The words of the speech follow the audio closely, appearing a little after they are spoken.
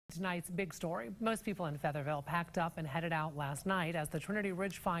Tonight's big story. Most people in Featherville packed up and headed out last night as the Trinity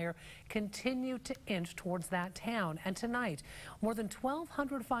Ridge fire continued to inch towards that town. And tonight, more than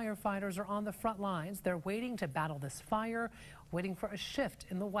 1,200 firefighters are on the front lines. They're waiting to battle this fire, waiting for a shift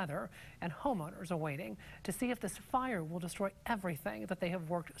in the weather, and homeowners are waiting to see if this fire will destroy everything that they have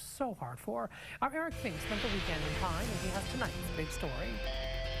worked so hard for. Our Eric Fink spent the weekend in Pine, and he has tonight's big story.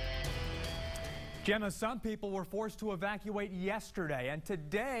 Gemma, some people were forced to evacuate yesterday, and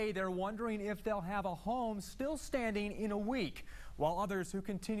today they're wondering if they'll have a home still standing in a week, while others who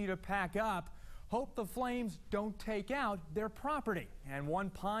continue to pack up hope the flames don't take out their property. And one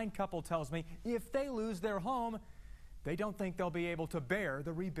Pine couple tells me if they lose their home, they don't think they'll be able to bear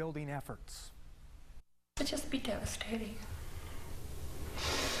the rebuilding efforts. It'd just be devastating.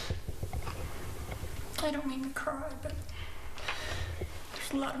 I don't mean to cry, but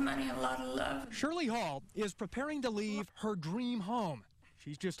a lot of money, a lot of love. Shirley Hall is preparing to leave her dream home.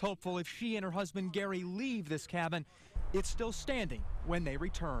 She's just hopeful if she and her husband Gary leave this cabin, it's still standing when they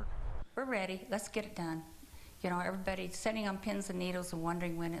return. We're ready. Let's get it done. You know, everybody's sitting on pins and needles and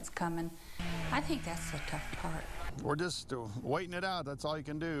wondering when it's coming. I think that's the tough part. We're just waiting it out. That's all you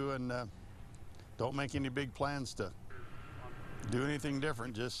can do, and don't make any big plans to do anything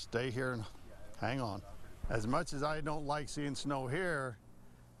different. Just stay here and hang on. As much as I don't like seeing snow here,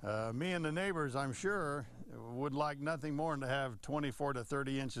 me and the neighbors, I'm sure, would like nothing more than to have 24 to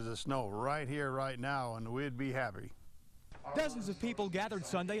 30 inches of snow right here, right now, and we'd be happy. Dozens of people gathered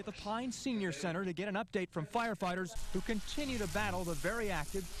Sunday at the Pine Senior Center to get an update from firefighters who continue to battle the very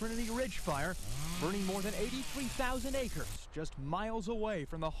active Trinity Ridge fire, burning more than 83,000 acres just miles away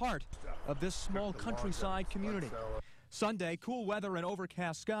from the heart of this small countryside community. Sunday, cool weather and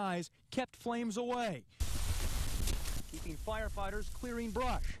overcast skies kept flames away, keeping firefighters clearing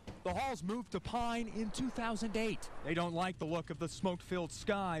brush. The Halls moved to Pine in 2008. They don't like the look of the smoke-filled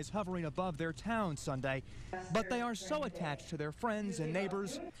skies hovering above their town Sunday, but they are so attached to their friends and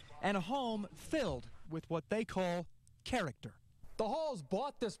neighbors and a home filled with what they call character. The Halls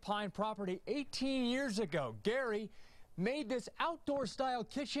bought this Pine property 18 years ago. Gary made this outdoor-style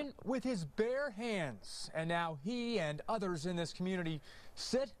kitchen with his bare hands, and now he and others in this community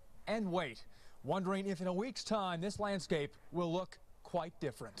sit and wait, wondering if in a week's time this landscape will look quite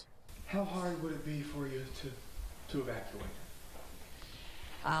different. How hard would it be for you to evacuate?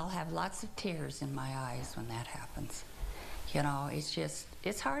 I'll have lots of tears in my eyes when that happens. You know,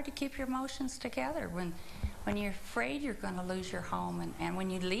 it's hard to keep your emotions together when you're afraid you're going to lose your home, and when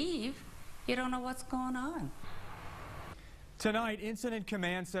you leave, you don't know what's going on. Tonight, Incident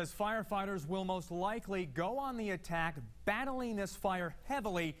Command says firefighters will most likely go on the attack, battling this fire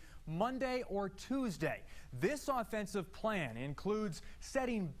heavily Monday or Tuesday. This offensive plan includes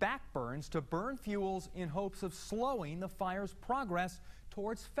setting backburns to burn fuels in hopes of slowing the fire's progress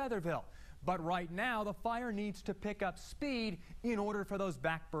towards Featherville. But right now, the fire needs to pick up speed in order for those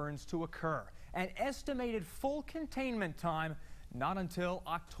backburns to occur. An estimated full containment time not until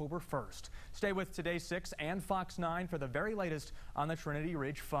October 1st. Stay with Today 6 and Fox 9 for the very latest on the Trinity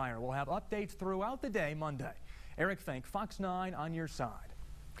Ridge fire. We'll have updates throughout the day Monday. Eric Fink, Fox 9 on your side.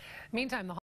 Meantime, the